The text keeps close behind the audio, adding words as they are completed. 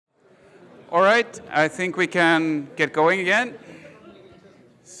All right, I think we can get going again.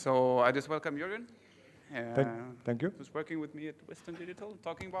 So I just welcome Jørgen, thank you. who's working with me at Western Digital,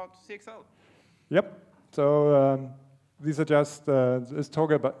 talking about CXL. Yep. So these are just this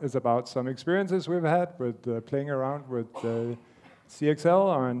talk is about some experiences we've had with playing around with CXL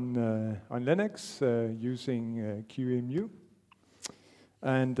on Linux using QEMU.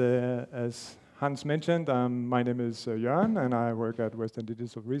 And as Hans mentioned, my name is Jørgen, and I work at Western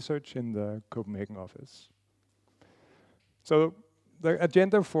Digital Research in the Copenhagen office. So the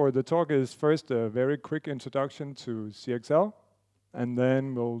agenda for the talk is first a very quick introduction to CXL, and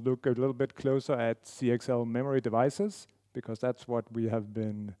then we'll look a little bit closer at CXL memory devices, because that's what we have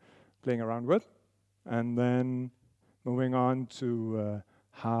been playing around with. And then moving on to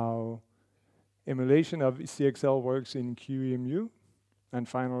how emulation of CXL works in QEMU. And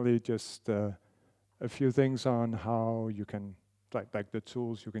finally, just a few things on how you can, like the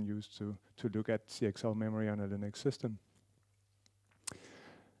tools you can use to look at CXL memory on a Linux system.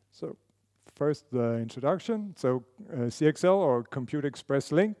 So first, the introduction. So CXL, or Compute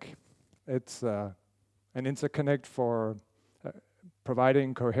Express Link, it's an interconnect for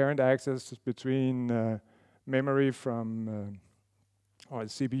providing coherent access between memory from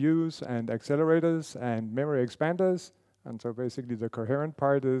CPUs and accelerators and memory expanders. And so basically the coherent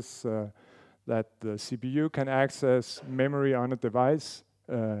part is that the CPU can access memory on a device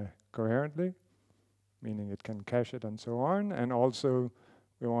coherently, meaning it can cache it and so on. And also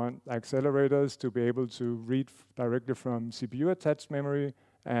we want accelerators to be able to read directly from CPU attached memory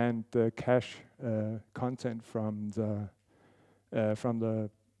and cache content from the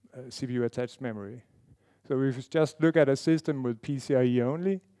CPU attached memory. So if you just look at a system with PCIe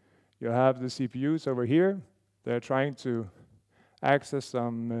only, you have the CPUs over here. They're trying to access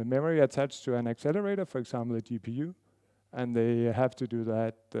some memory attached to an accelerator, for example, a GPU, and they have to do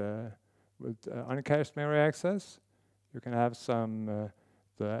that with uncached memory access. You can have some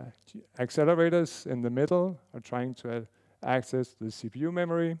the accelerators in the middle are trying to access the CPU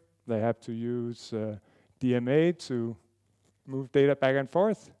memory. They have to use DMA to move data back and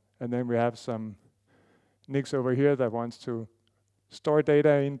forth, and then we have some NICs over here that wants to store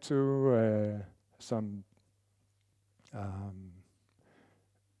data into some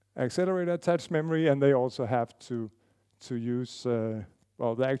accelerator attached memory, and they also have to use, they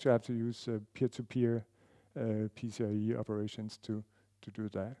actually have to use peer-to-peer PCIe operations to do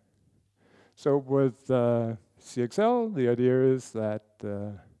that. So with CXL, the idea is that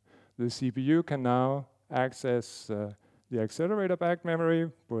the CPU can now access the accelerator backed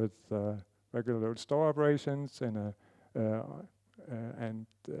memory with regular load store operations and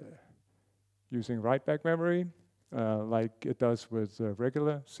using write back memory, like it does with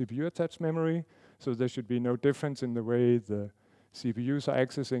regular CPU attached memory. So there should be no difference in the way the CPUs are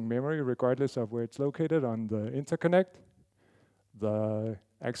accessing memory, regardless of where it's located on the interconnect. The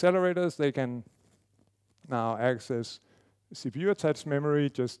accelerators, they can now access CPU attached memory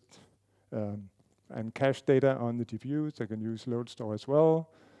just and cache data on the GPUs. They can use load store as well.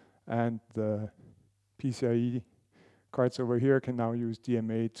 And the PCIe cards over here can now use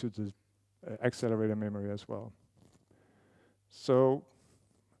DMA to the accelerator memory as well. So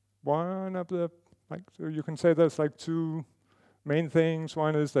one of the, so you can say there's like two main things.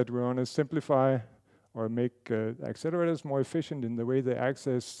 One is that we want to simplify or make accelerators more efficient in the way they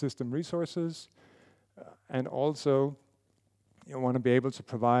access system resources. And also, you want to be able to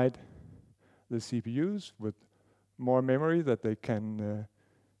provide the CPUs with more memory that they can,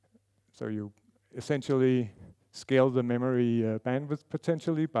 so you essentially scale the memory bandwidth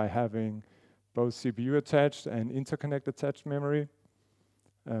potentially by having both CPU attached and interconnect attached memory,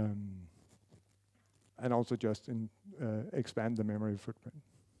 and also just expand the memory footprint.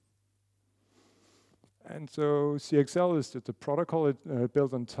 And so CXL is just a protocol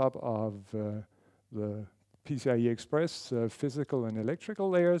built on top of the PCIe Express physical and electrical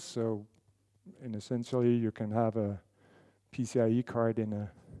layers. So essentially you can have a PCIe card in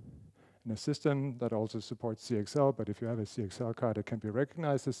a system that also supports CXL, but if you have a CXL card, it can be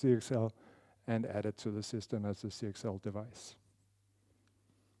recognized as CXL and added to the system as a CXL device.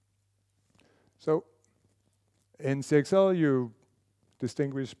 So in CXL, you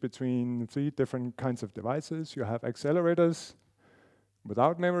distinguish between 3 different kinds of devices. You have accelerators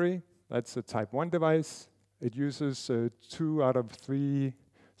without memory. That's a type 1 device. It uses 2 out of 3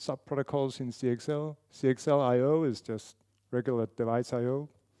 sub-protocols in CXL. CXL I/O is just regular device I/O,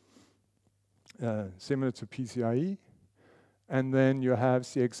 similar to PCIe. And then you have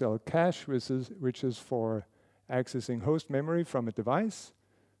CXL cache, which is for accessing host memory from a device.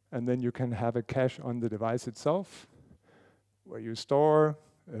 And then you can have a cache on the device itself, where you store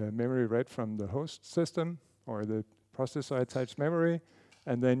memory read from the host system or the processor-attached memory,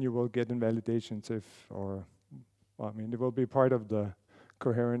 and then you will get invalidations well, I mean, it will be part of the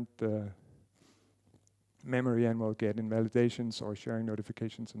coherent memory and will get invalidations or sharing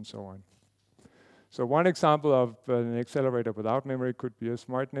notifications and so on. So one example of an accelerator without memory could be a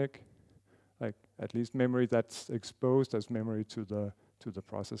SmartNIC, like at least memory that's exposed as memory to the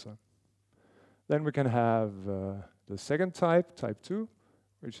processor. Then we can have the second type, type 2,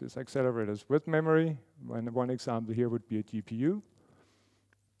 which is accelerators with memory. One example here would be a GPU.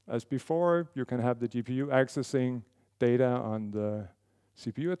 As before, you can have the GPU accessing data on the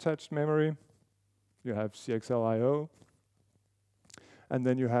CPU-attached memory. You have CXL I/O. And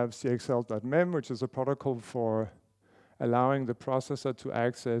then you have CXL.mem, which is a protocol for allowing the processor to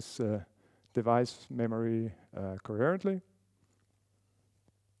access device memory coherently.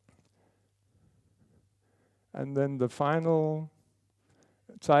 And then the final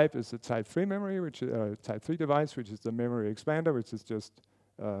type is a type 3 memory, which is a type 3 device, which is the memory expander, which is just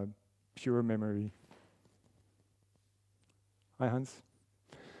pure memory. Hi, Hans.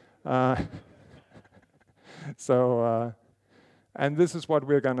 And this is what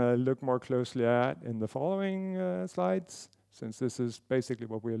we're going to look more closely at in the following slides, since this is basically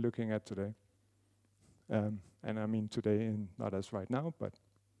what we're looking at today. And I mean today, not as right now, but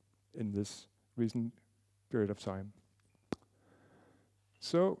in this recent period of time.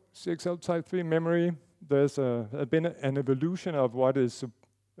 So CXL type 3 memory, there's been an evolution of what is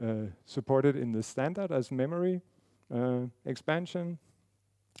supported in the standard as memory expansion,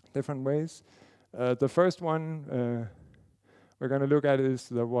 different ways. The first one we're going to look at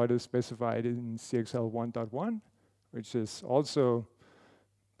is what is specified in CXL 1.1, which is also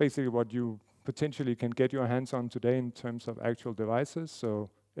basically what you potentially can get your hands on today in terms of actual devices. So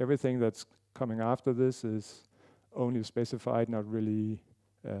everything that's coming after this is only specified, not really,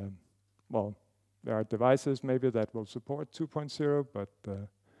 well, there are devices maybe that will support 2.0, but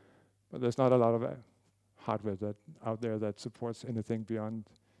there's not a lot of hardware out there that supports anything beyond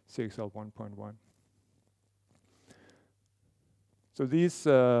CXL 1.1. So these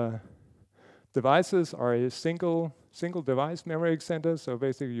devices are a single device memory extender. So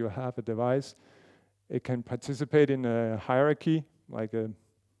basically you have a device, it can participate in a hierarchy, like a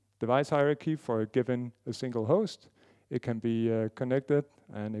device hierarchy for a single host. It can be connected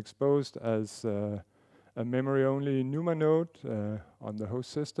and exposed as a memory-only NUMA node on the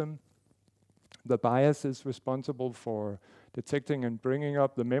host system. The BIOS is responsible for detecting and bringing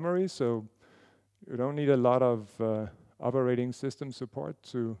up the memory, so you don't need a lot of operating system support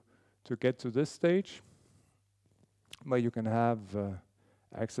to get to this stage, where you can have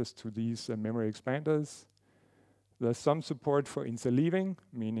access to these memory expanders. There's some support for interleaving,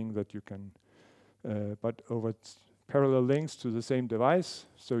 meaning that you can, but over parallel links to the same device,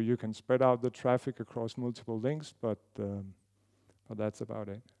 so you can spread out the traffic across multiple links, but that's about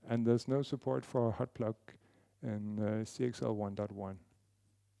it. And there's no support for hot plug in CXL 1.1.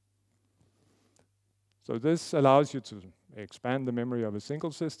 So this allows you to expand the memory of a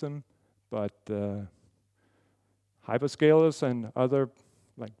single system, but hyperscalers and other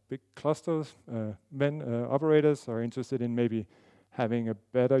like big clusters, operators are interested in maybe having a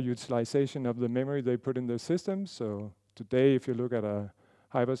better utilization of the memory they put in their system. So today, if you look at a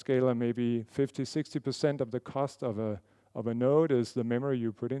hyperscaler, maybe 50–60% of the cost of a node is the memory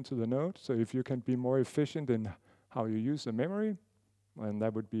you put into the node. So if you can be more efficient in how you use the memory, then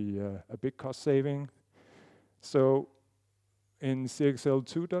that would be a big cost saving. So in CXL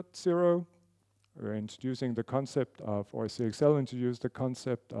 2.0, we're introducing the concept of, or CXL introduced the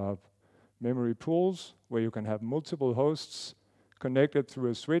concept of memory pools, where you can have multiple hosts connected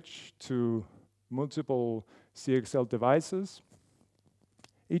through a switch to multiple CXL devices.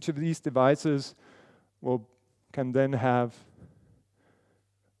 Each of these devices can then have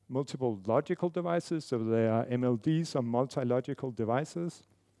multiple logical devices, so they are MLDs, or multi-logical devices.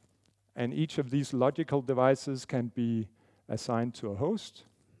 And each of these logical devices can be assigned to a host.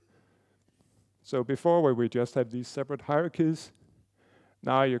 So before, where we just had these separate hierarchies,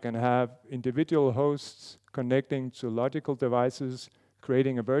 now you can have individual hosts connecting to logical devices,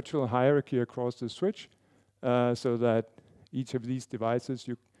 creating a virtual hierarchy across the switch, so that each of these devices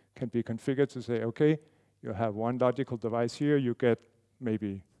you can be configured to say, okay, you have one logical device here, you get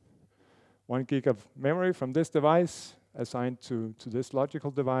maybe 1 gig of memory from this device assigned to this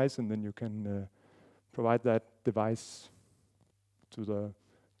logical device, and then you can provide that device to the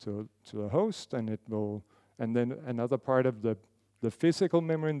host, and it will, and then another part of the physical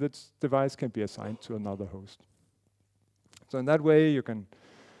memory in this device can be assigned to another host. So in that way, you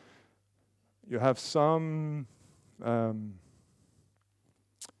have some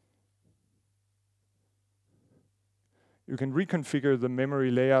you can reconfigure the memory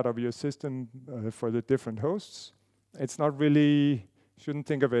layout of your system for the different hosts. It's not really, shouldn't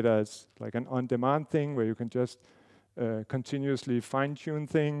think of it as like an on-demand thing where you can just continuously fine-tune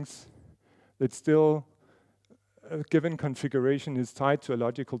things. It's still, a given configuration is tied to a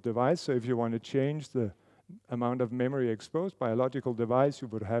logical device, so if you want to change the amount of memory exposed by a logical device, you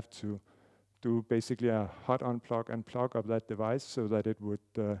would have to do basically a hot unplug and plug of that device so that it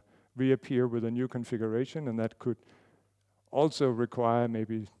would reappear with a new configuration, and that could also require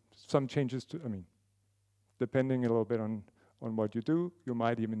maybe some changes to, depending a little bit on what you do, you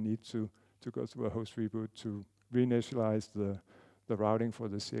might even need to go through a host reboot to reinitialize the routing for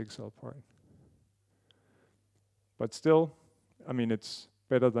the CXL part. But still, it's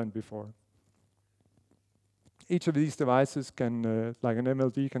better than before. Each of these devices can, like an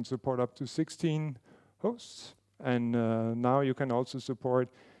MLD, can support up to 16 hosts. And now you can also support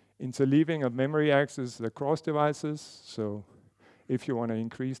interleaving of memory access across devices. So if you want to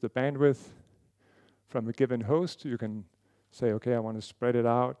increase the bandwidth from a given host, you can say, okay, I want to spread it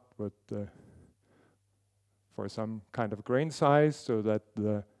out with for some kind of grain size so that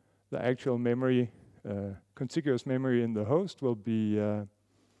the actual memory, contiguous memory in the host will be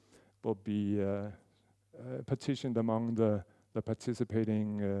partitioned among the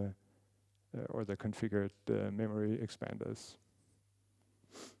participating or the configured memory expanders.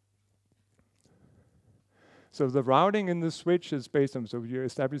 So the routing in the switch is based on, so you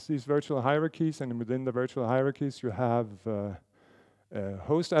establish these virtual hierarchies, and within the virtual hierarchies you have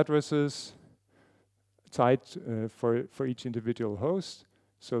host addresses tied for each individual host.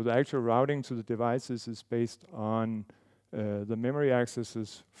 So the actual routing to the devices is based on the memory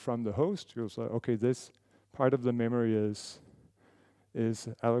accesses from the host. You'll say, okay, this part of the memory is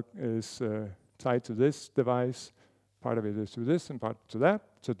tied to this device, part of it is to this and part to that.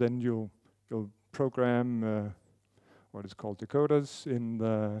 So then you'll program what is called decoders in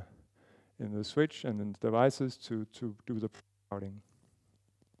the switch and in the devices to do the routing.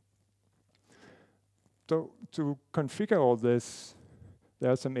 So to configure all this,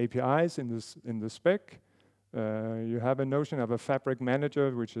 there are some APIs in the spec. You have a notion of a fabric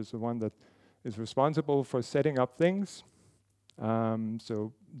manager, which is the one that is responsible for setting up things.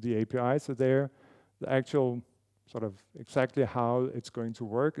 So the APIs are there. The actual sort of exactly how it's going to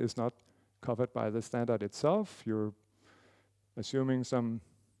work is not covered by the standard itself. You're assuming some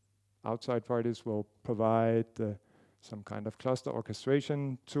outside parties will provide some kind of cluster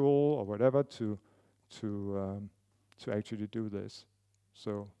orchestration tool or whatever to actually do this.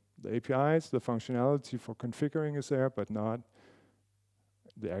 So the APIs, the functionality for configuring is there, but not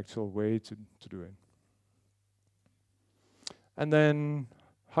the actual way to do it. And then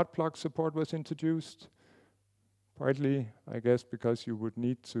hot plug support was introduced, partly, I guess, because you would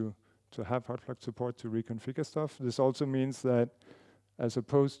need to have hot plug support to reconfigure stuff. This also means that as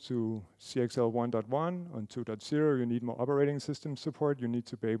opposed to CXL 1.1 on 2.0, you need more operating system support. You need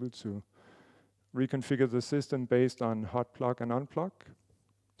to be able to reconfigure the system based on hot plug and unplug.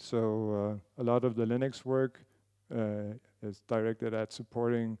 So a lot of the Linux work is directed at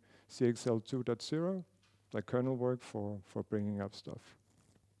supporting CXL 2.0, like kernel work for bringing up stuff.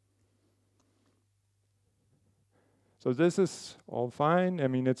 So this is all fine.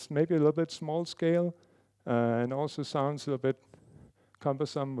 It's maybe a little bit small scale and also sounds a little bit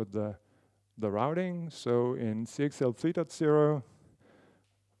cumbersome with the routing. So in CXL 3.0,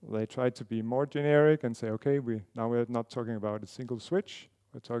 they tried to be more generic and say, okay, now we're not talking about a single switch.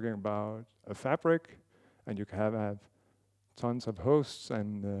 We're talking about a fabric, and you can have tons of hosts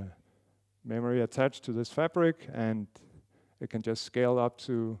and memory attached to this fabric, and it can just scale up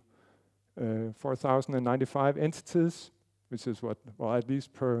to 4,095 entities, which is what, well, at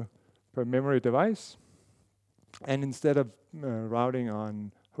least per memory device. And instead of routing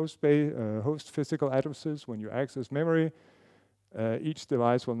on host physical addresses when you access memory, each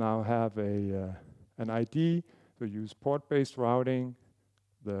device will now have an ID. They'll use port-based routing.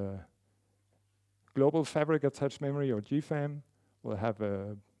 The global fabric attached memory, or GFAM, will have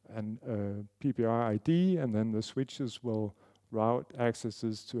a PPR ID, and then the switches will route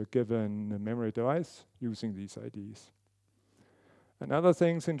accesses to a given memory device using these IDs. Another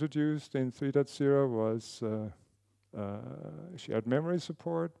things introduced in 3.0 was shared memory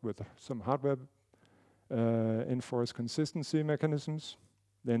support with some hardware enforced consistency mechanisms.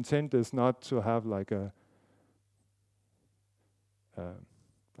 The intent is not to have like a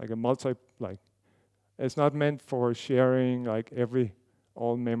it's not meant for sharing like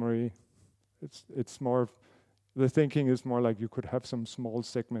all memory. It's more, the thinking is more like you could have some small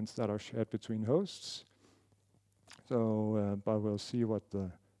segments that are shared between hosts. So, but we'll see what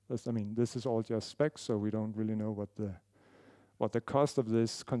this is all just specs, so we don't really know what the what the cost of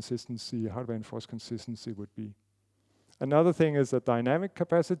this consistency, hardware enforced consistency would be. Another thing is the dynamic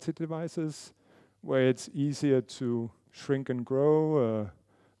capacity devices, where it's easier to shrink and grow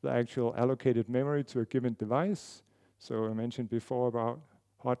the actual allocated memory to a given device. So I mentioned before about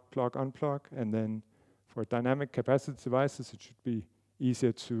hot plug, unplug, and then for dynamic capacity devices, it should be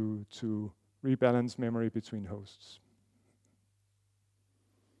easier to rebalance memory between hosts.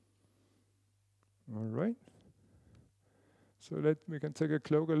 All right. So we can take a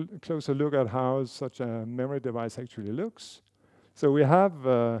closer look at how such a memory device actually looks. So we have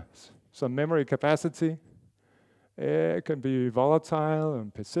some memory capacity. It can be volatile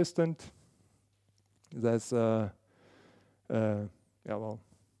and persistent. There's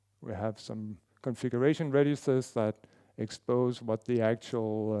we have some configuration registers that expose what the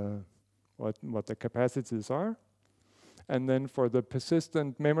actual what the capacities are. And then for the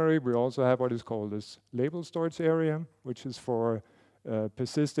persistent memory, we also have what is called this label storage area, which is for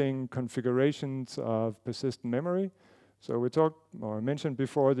persisting configurations of persistent memory. So we mentioned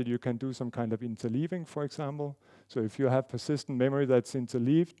before that you can do some kind of interleaving, for example. So if you have persistent memory that's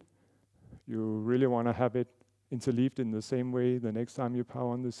interleaved, you really want to have it interleaved in the same way the next time you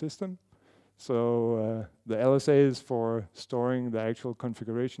power on the system. So the LSA is for storing the actual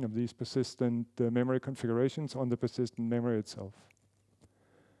configuration of these persistent memory configurations on the persistent memory itself.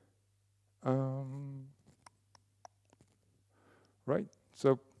 Right,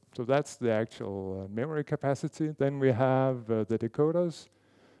 so that's the actual memory capacity. Then we have the decoders.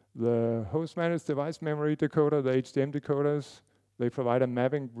 The host managed device memory decoder, the HDM decoders, they provide a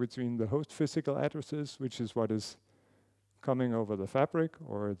mapping between the host physical addresses, which is what is coming over the fabric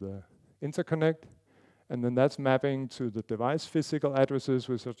or the interconnect, and then that's mapping to the device physical addresses,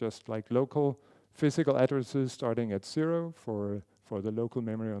 which are just like local physical addresses starting at 0 for the local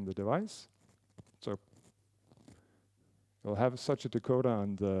memory on the device. So you'll have such a decoder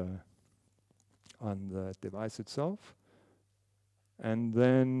on the device itself. And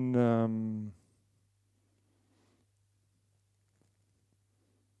then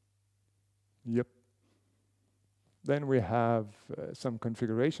then we have some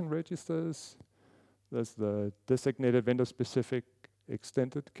configuration registers. There's the designated vendor-specific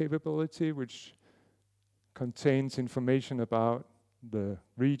extended capability, which contains information about the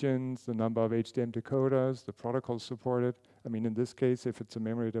regions, the number of HDM decoders, the protocols supported. I mean, in this case, if it's a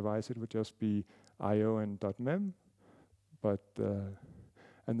memory device, it would just be IO and .mem. But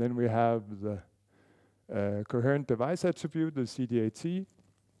and then we have the coherent device attribute, the CDAT,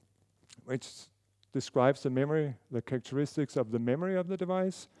 which describes the memory, the characteristics of the memory of the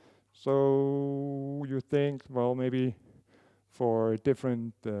device. So you think, well, maybe for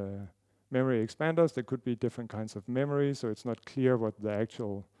different memory expanders, there could be different kinds of memory, so it's not clear what the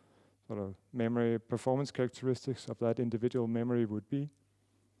actual sort of memory performance characteristics of that individual memory would be.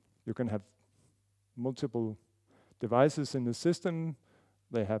 You can have multiple devices in the system.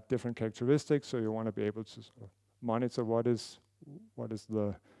 They have different characteristics, so you want to be able to sort of monitor what is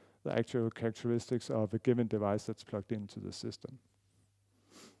the actual characteristics of a given device that's plugged into the system.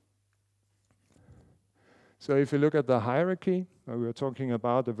 So if you look at the hierarchy, we were talking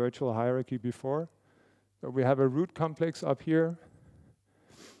about the virtual hierarchy before. So we have a root complex up here.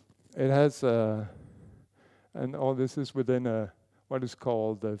 It has, and all this is within what is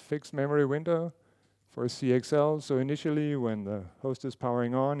called the fixed memory window for CXL. So initially, when the host is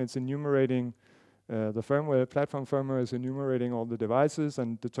powering on, it's enumerating the firmware, platform firmware is enumerating all the devices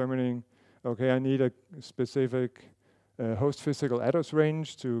and determining, okay, I need a specific host physical address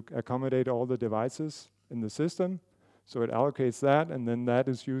range to accommodate all the devices in the system. So it allocates that, and then that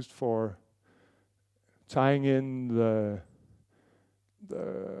is used for tying in the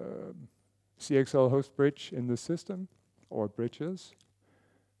CXL host bridge in the system, or bridges.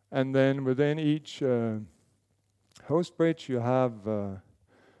 And then within each host bridge, you have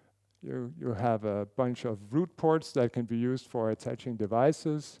you have a bunch of root ports that can be used for attaching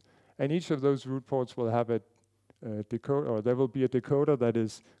devices, and each of those root ports will have a decoder, or there will be a decoder that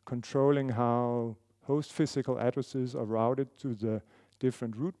is controlling how host physical addresses are routed to the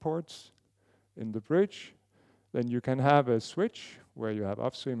different root ports in the bridge. Then you can have a switch where you have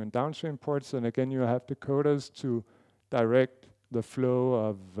upstream and downstream ports, and again you have decoders to direct the flow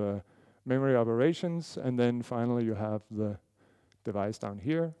of memory operations, and then finally you have the device down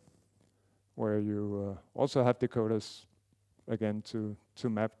here where you also have decoders again to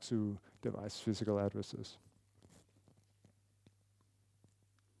map to device physical addresses.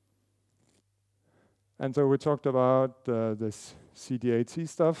 And so we talked about this CDAT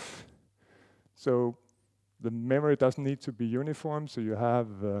stuff. So the memory doesn't need to be uniform, so you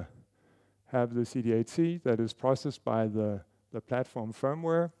have the CDAT that is processed by the the platform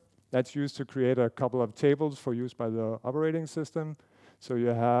firmware. That's used to create a couple of tables for use by the operating system. So you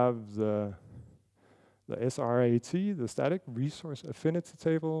have the SRAT, the static resource affinity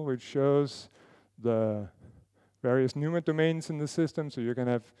table, which shows the various NUMA domains in the system. So you can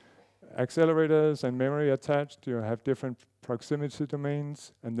have accelerators and memory attached. You have different proximity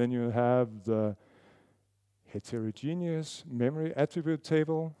domains. And then you have the heterogeneous memory attribute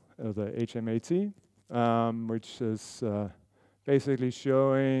table, the HMAT, which is basically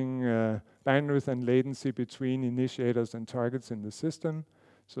showing bandwidth and latency between initiators and targets in the system.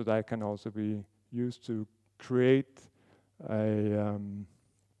 So that can also be used to create a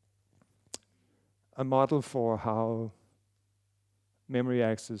model for how memory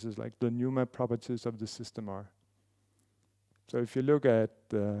access is, like the NUMA properties of the system are. So if you look at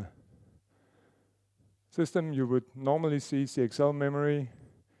the system, you would normally see CXL memory.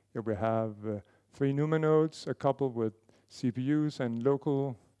 Here we have 3 NUMA nodes, a couple with CPUs and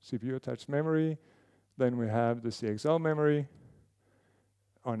local CPU-attached memory. Then we have the CXL memory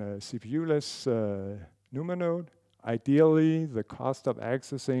on a CPU-less NUMA node. Ideally, the cost of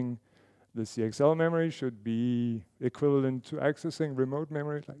accessing the CXL memory should be equivalent to accessing remote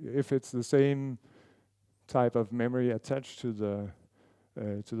memory. Like if it's the same type of memory attached to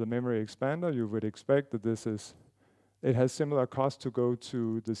the memory expander, you would expect that it has similar cost to go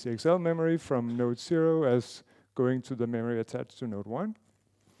to the CXL memory from node 0 as going to the memory attached to node 1.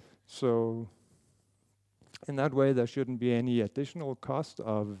 So in that way, there shouldn't be any additional cost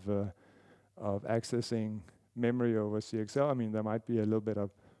of accessing memory over CXL. I mean, there might be a little bit of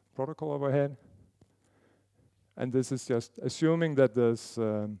protocol overhead. And this is just assuming that there's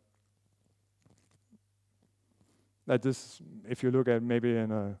if you look at maybe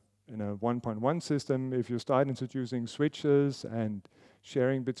in a 1.1 system, if you start introducing switches and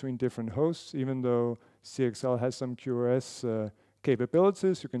sharing between different hosts, even though CXL has some QoS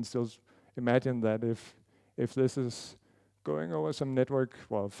capabilities, you can still imagine that if this is going over some network,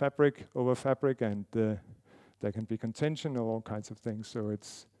 well, fabric over fabric, and there can be contention or all kinds of things. So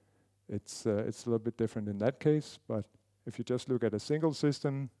it's a little bit different in that case. But if you just look at a single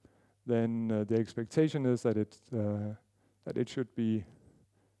system, then the expectation is that it should be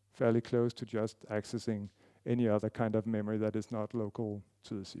fairly close to just accessing any other kind of memory that is not local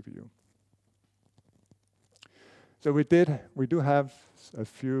to the CPU. So we do have a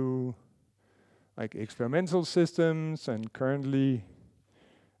few like experimental systems, and currently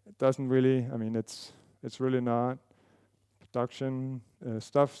it doesn't really, I mean, it's really not production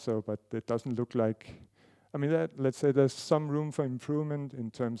stuff, so, but it doesn't look like, I mean, let's say there's some room for improvement in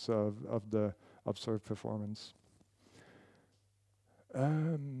terms of the observed performance.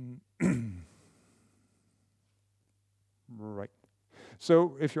 Right.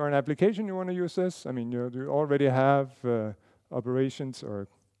 So if you're an application, you want to use this. I mean, you already have operations or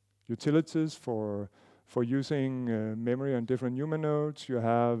utilities for using memory on different NUMA nodes. You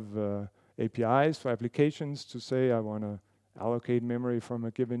have APIs for applications to say, I want to allocate memory from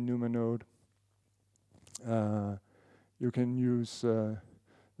a given NUMA node. You can use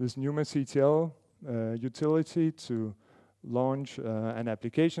this NUMA CTL utility to launch an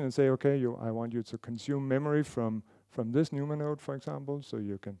application and say, okay, I want you to consume memory from this NUMA node, for example. So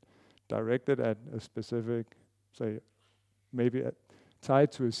you can direct it at a specific, say, maybe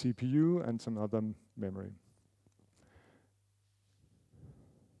tied to a CPU and some other memory.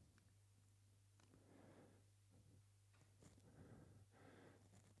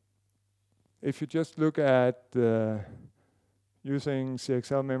 If you just look at using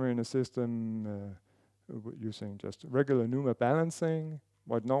CXL memory in a system using just regular NUMA balancing,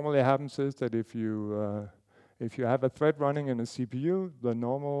 what normally happens is that if you have a thread running in a CPU, the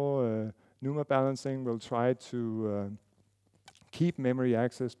normal NUMA balancing will try to keep memory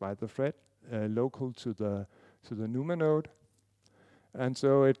access by the thread local to the NUMA node, and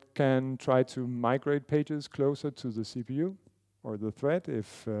so it can try to migrate pages closer to the CPU or the thread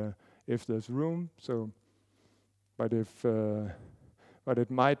if there's room. So, but it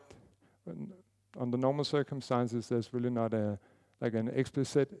might, under normal circumstances, there's really not like an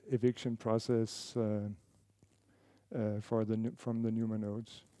explicit eviction process from the NUMA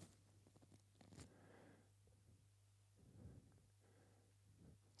nodes.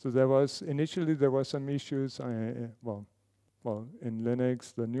 So initially there was some issues. Well, in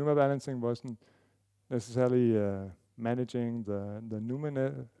Linux, the NUMA balancing wasn't necessarily managing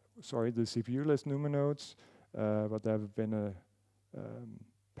the CPU-less NUMA nodes, but there have been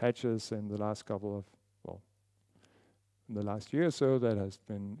patches in the last in the last year or so that has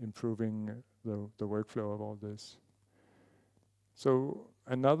been improving the workflow of all this. So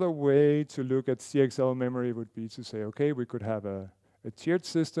another way to look at CXL memory would be to say, okay, we could have a tiered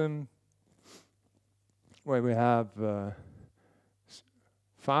system where we have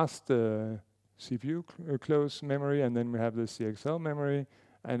fast CPU close memory, and then we have the CXL memory,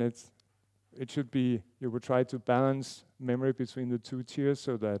 and it should be, you would try to balance memory between the two tiers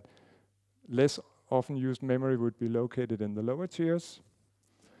so that less often used memory would be located in the lower tiers.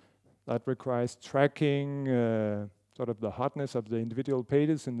 That requires tracking sort of the hotness of the individual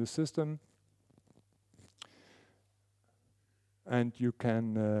pages in the system. And you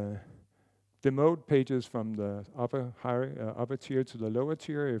can demote pages from the upper tier to the lower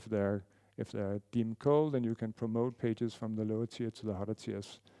tier. If they're deemed cold, then you can promote pages from the lower tier to the hotter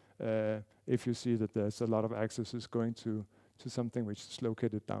tiers. If you see that there's a lot of accesses going to something which is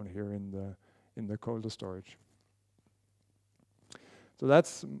located down here in the colder storage. So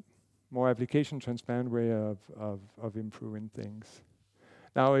that's more application transparent way of improving things.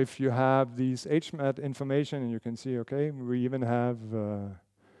 Now, if you have these HMAT information, and you can see, okay, we even have,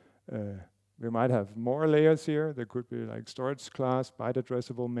 we might have more layers here. There could be like storage class, byte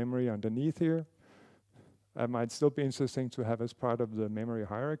addressable memory underneath here. That might still be interesting to have as part of the memory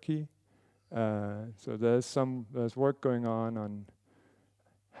hierarchy. So there's work going on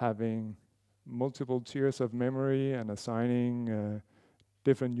having multiple tiers of memory and assigning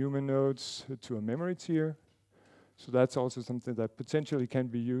different human nodes to a memory tier. So that's also something that potentially can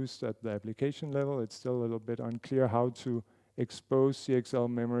be used at the application level. It's still a little bit unclear how to expose CXL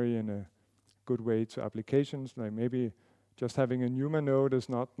memory in a good way to applications. Like maybe just having a NUMA node is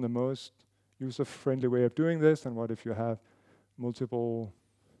not the most user-friendly way of doing this. And what if you have multiple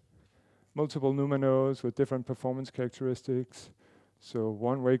NUMA nodes with different performance characteristics? So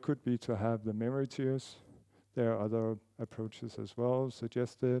one way could be to have the memory tiers. There are other approaches as well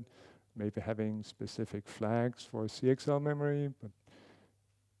suggested. Maybe having specific flags for CXL memory, but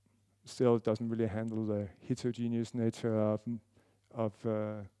still it doesn't really handle the heterogeneous nature of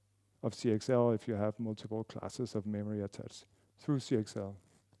CXL if you have multiple classes of memory attached through CXL.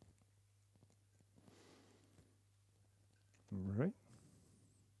 All right.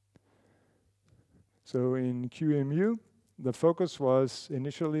 So in QEMU, the focus was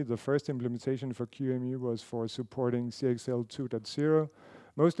initially, the first implementation for QEMU was for supporting CXL 2.0,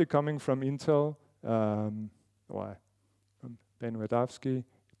 mostly coming from Intel. From Ben Wadowski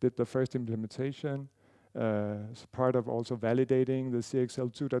did the first implementation as part of also validating the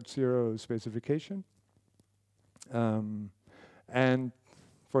CXL 2.0 specification. And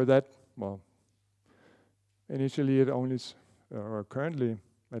for that, well, initially it only, or currently,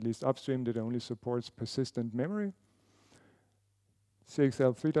 at least upstream, it only supports persistent memory.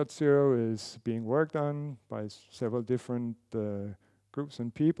 CXL 3.0 is being worked on by several different groups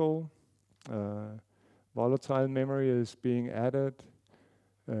and people. Volatile memory is being added,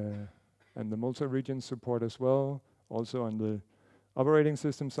 and the multi-region support as well. Also on the operating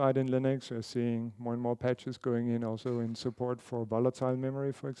system side in Linux, we're seeing more and more patches going in also in support for volatile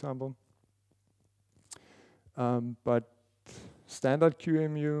memory, for example. But standard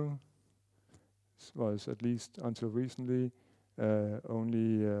QEMU was, at least until recently,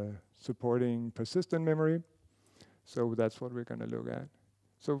 only supporting persistent memory. So that's what we're going to look at.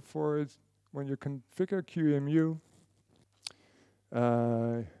 So for when you configure QEMU,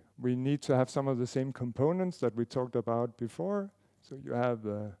 we need to have some of the same components that we talked about before. So you have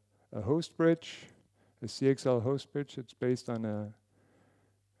a host bridge, a CXL host bridge. It's based on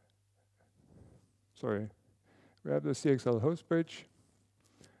we have the CXL host bridge.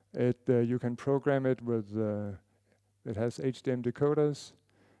 You can program it with, it has HDM decoders.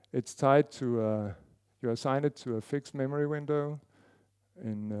 It's tied to, you assign it to a fixed memory window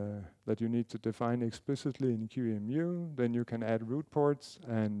that you need to define explicitly in QEMU. Then you can add root ports,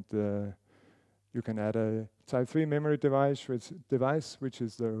 and you can add a type 3 memory device, which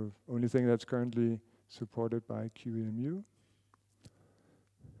is the only thing that's currently supported by QEMU.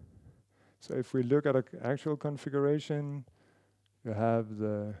 So if we look at an actual configuration, you have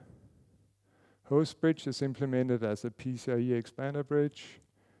the host bridge is implemented as a PCIe expander bridge.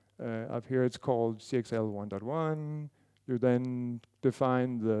 Up here it's called CXL 1.1. You then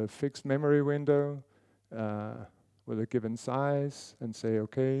define the fixed memory window with a given size and say,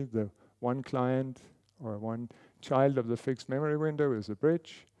 okay, the one client or one child of the fixed memory window is a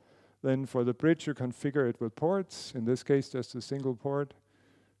bridge. Then for the bridge, you configure it with ports. In this case, just a single port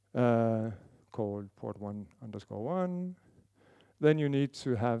called port 1_1. Then you need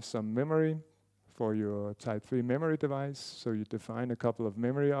to have some memory for your type 3 memory device. So you define a couple of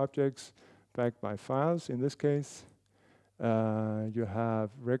memory objects backed by files. In this case, you have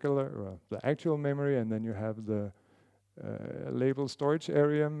the actual memory, and then you have the label storage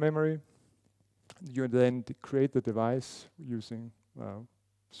area memory. You then create the device using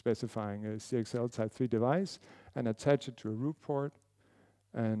specifying a CXL type 3 device and attach it to a root port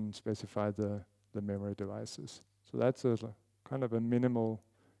and specify the memory devices. So that's a kind of a minimal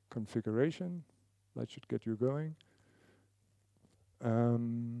configuration that should get you going.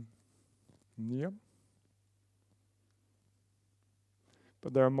 Yep.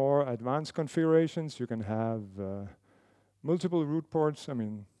 But there are more advanced configurations. You can have multiple root ports,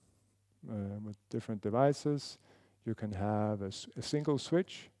 with different devices. You can have a single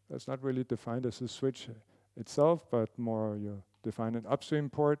switch. That's not really defined as a switch itself, but more you define an upstream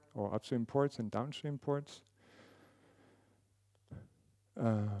port or upstream ports and downstream ports.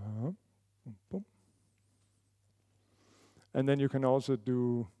 And then you can also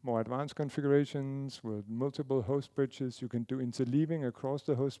do more advanced configurations with multiple host bridges. You can do interleaving across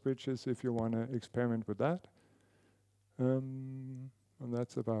the host bridges if you want to experiment with that. And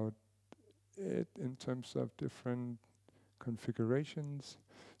that's about it in terms of different configurations.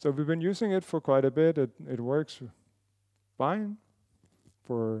 So we've been using it for quite a bit. It works fine,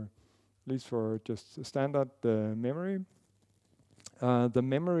 at least for just standard memory. The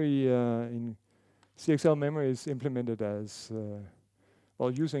memory in CXL memory is implemented as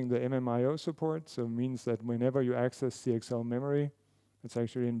using the MMIO support. So it means that whenever you access CXL memory, it's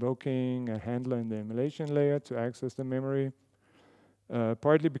actually invoking a handler in the emulation layer to access the memory.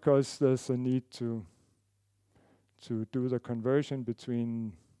 Partly because there's a need to do the conversion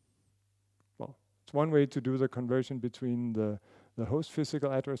between, it's one way to do the conversion between the host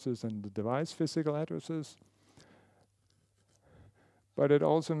physical addresses and the device physical addresses. But it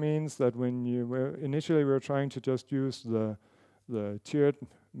also means that when initially we were trying to just use the tiered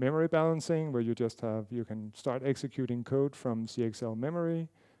memory balancing, where you can start executing code from CXL memory.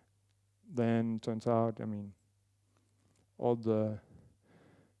 Then turns out, all the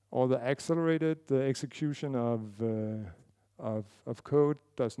accelerated execution of code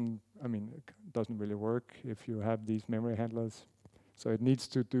doesn't really work if you have these memory handlers. So it needs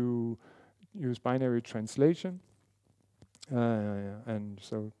to use binary translation, and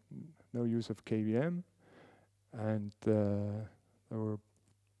so no use of KVM. And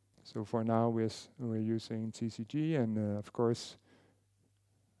so for now we're using TCG, and of course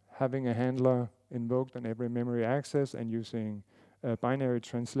having a handler invoked on every memory access and using binary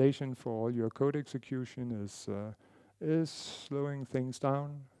translation for all your code execution is slowing things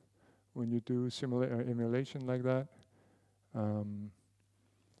down when you do emulation like that.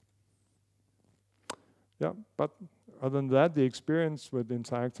 But other than that, the experience with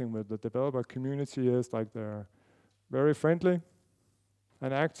interacting with the developer community is like they're very friendly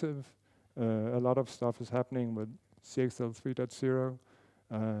and active. A lot of stuff is happening with CXL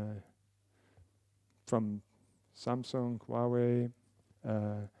 3.0 from Samsung, Huawei,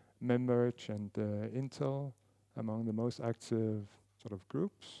 Memmerge, and Intel among the most active sort of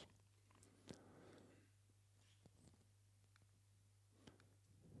groups.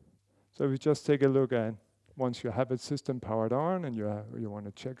 So we just take a look at once you have a system powered on and you want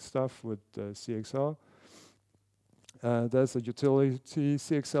to check stuff with CXL. There's a utility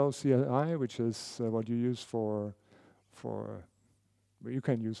CXL CLI, which is what you use you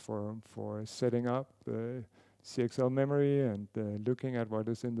can use for setting up CXL memory and looking at what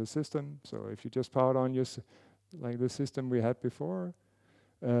is in the system. So if you just powered on like the system we had before,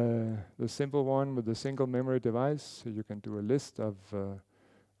 the simple one with the single memory device, so you can do a list of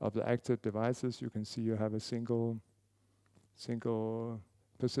the active devices. You can see you have a single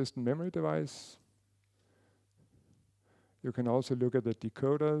persistent memory device. You can also look at the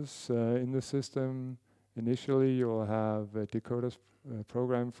decoders in the system. Initially, you will have a decoders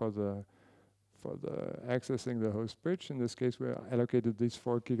program for the accessing the host bridge. In this case, we allocated these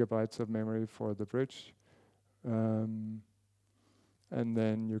 4 gigabytes of memory for the bridge. And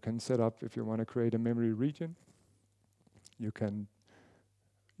then you can set up, if you want to create a memory region, you can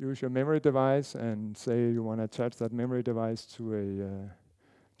use your memory device and say you want to attach that memory device to a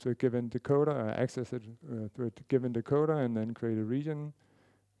given decoder, or access it through a given decoder, and then create a region.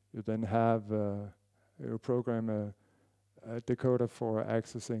 You then have you program a decoder for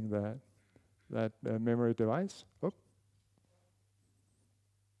accessing that memory device. Oh.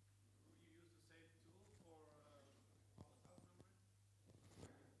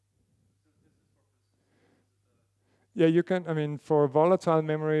 Yeah, you can, for volatile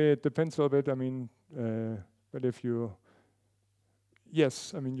memory, it depends a little bit, but if you,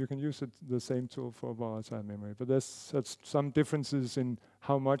 yes, you can use the same tool for volatile memory, but there's some differences in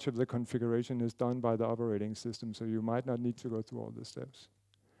how much of the configuration is done by the operating system, so you might not need to go through all the steps.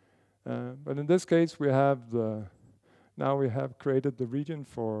 But in this case, we have the now we have created the region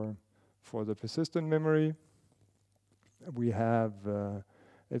for the persistent memory. We have,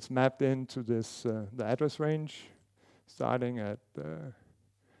 it's mapped into this, the address range, starting at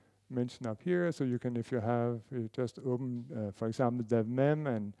mentioned up here. So you can, if you just open, for example,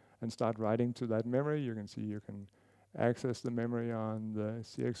 devmem and start writing to that memory, you can see you can access the memory on the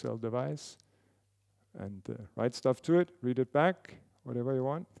CXL device and write stuff to it, read it back, whatever you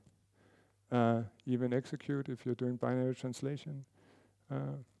want. Even execute if you're doing binary translation,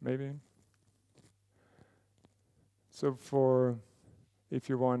 maybe. So if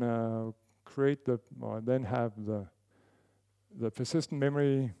you want to create or then have the persistent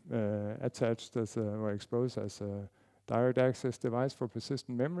memory attached as or exposed as a direct access device for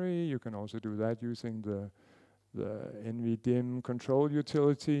persistent memory, you can also do that using the NVDIM control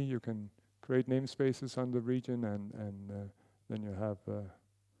utility. You can create namespaces on the region, and then you have the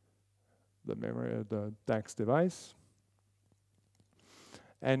memory, the DAX device.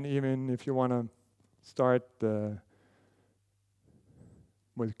 And even if you want to start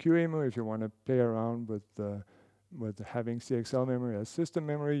with QEMU, if you want to play around with having CXL memory as system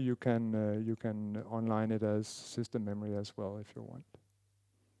memory, you can online it as system memory as well if you want.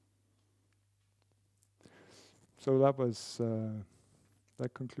 So that was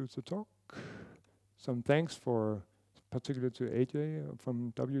that concludes the talk. Some thanks particularly to AJ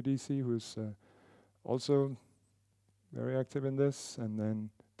from WDC, who's also very active in this, and then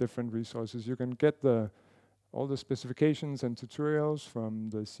different resources. You can get all the specifications and tutorials from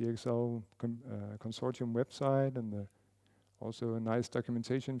the CXL consortium website, and also a nice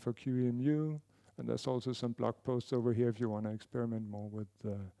documentation for QEMU. And there's also some blog posts over here if you want to experiment more with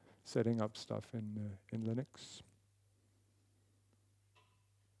setting up stuff in Linux.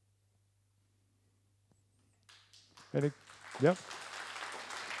 Yeah.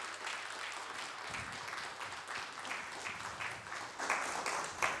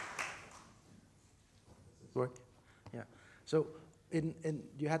 Work. Yeah. So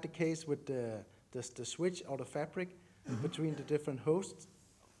you had the case with the switch or the fabric between the different hosts.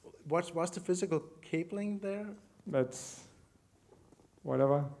 What's the physical cabling there? That's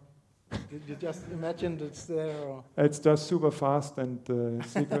whatever. You just imagined it's there, or? It's just super fast and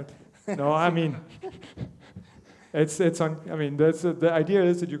secret. No, I mean, it's on. I mean, the idea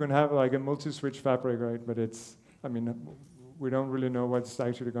is that you can have like a multi-switch fabric, right? But we don't really know what it's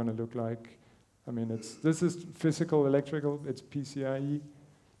actually going to look like. I mean, this is physical electrical. It's PCIe,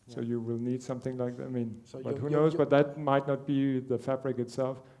 so you will need something like that. I mean, so but who knows? But that might not be the fabric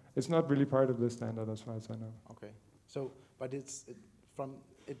itself. It's not really part of the standard, as far as I know. Okay. So, but you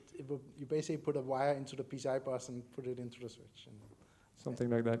basically put a wire into the PCI bus and put it into the switch. Something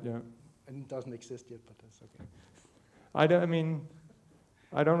like that, yeah. And it doesn't exist yet, but that's okay. I don't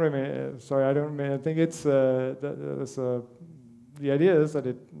remember. Sorry, I don't remember. I think it's the idea is that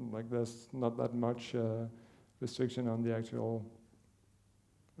there's not that much restriction on the actual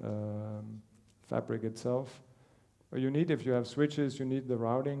fabric itself. But if you have switches, you need the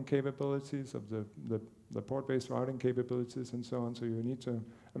routing capabilities of the port-based routing capabilities and so on. So you need to,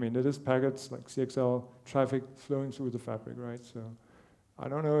 it is packets like CXL traffic flowing through the fabric, right? So I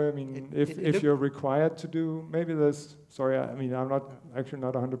don't know, if you're required to do, maybe there's, sorry, I'm not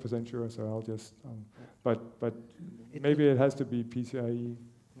 100% sure, so I'll just, but maybe it has to be PCIe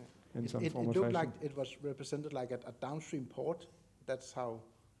in some form or fashion. It looked like it was represented like a downstream port. That's how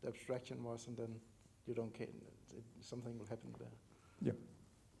the abstraction was, and then you don't care, something will happen there. Yeah.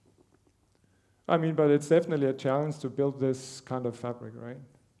 But it's definitely a challenge to build this kind of fabric, right?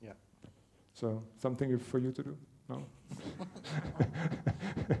 Yeah. So something for you to do, no?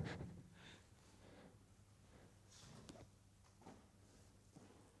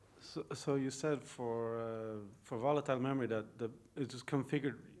 So you said for volatile memory that it is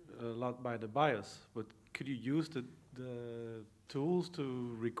configured a lot by the BIOS, but could you use the tools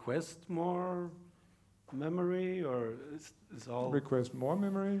to request more memory, or is all request more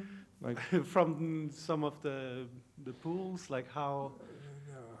memory, like from some of the pools? Like how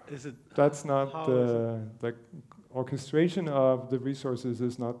is it? That's not the orchestration of the resources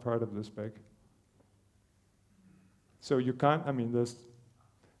is not part of the spec. So you can't.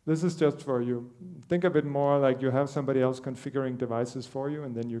 This is just for you. Think of it more like you have somebody else configuring devices for you,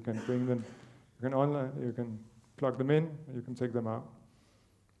 and then you can bring them. You can plug them in, and you can take them out.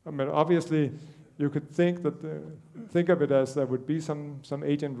 Obviously, you could think of it as there would be some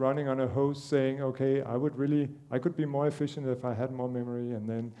agent running on a host saying, okay, I could be more efficient if I had more memory, and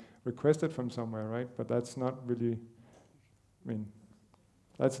then request it from somewhere, right? But that's not really.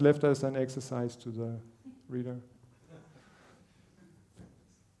 That's left as an exercise to the reader.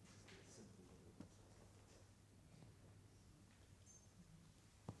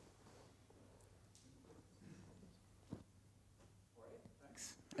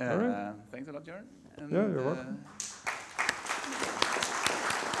 All right. Thanks a lot, Jørgen. And, Yeah, you're welcome.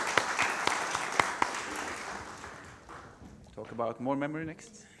 Talk about more memory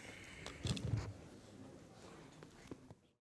next.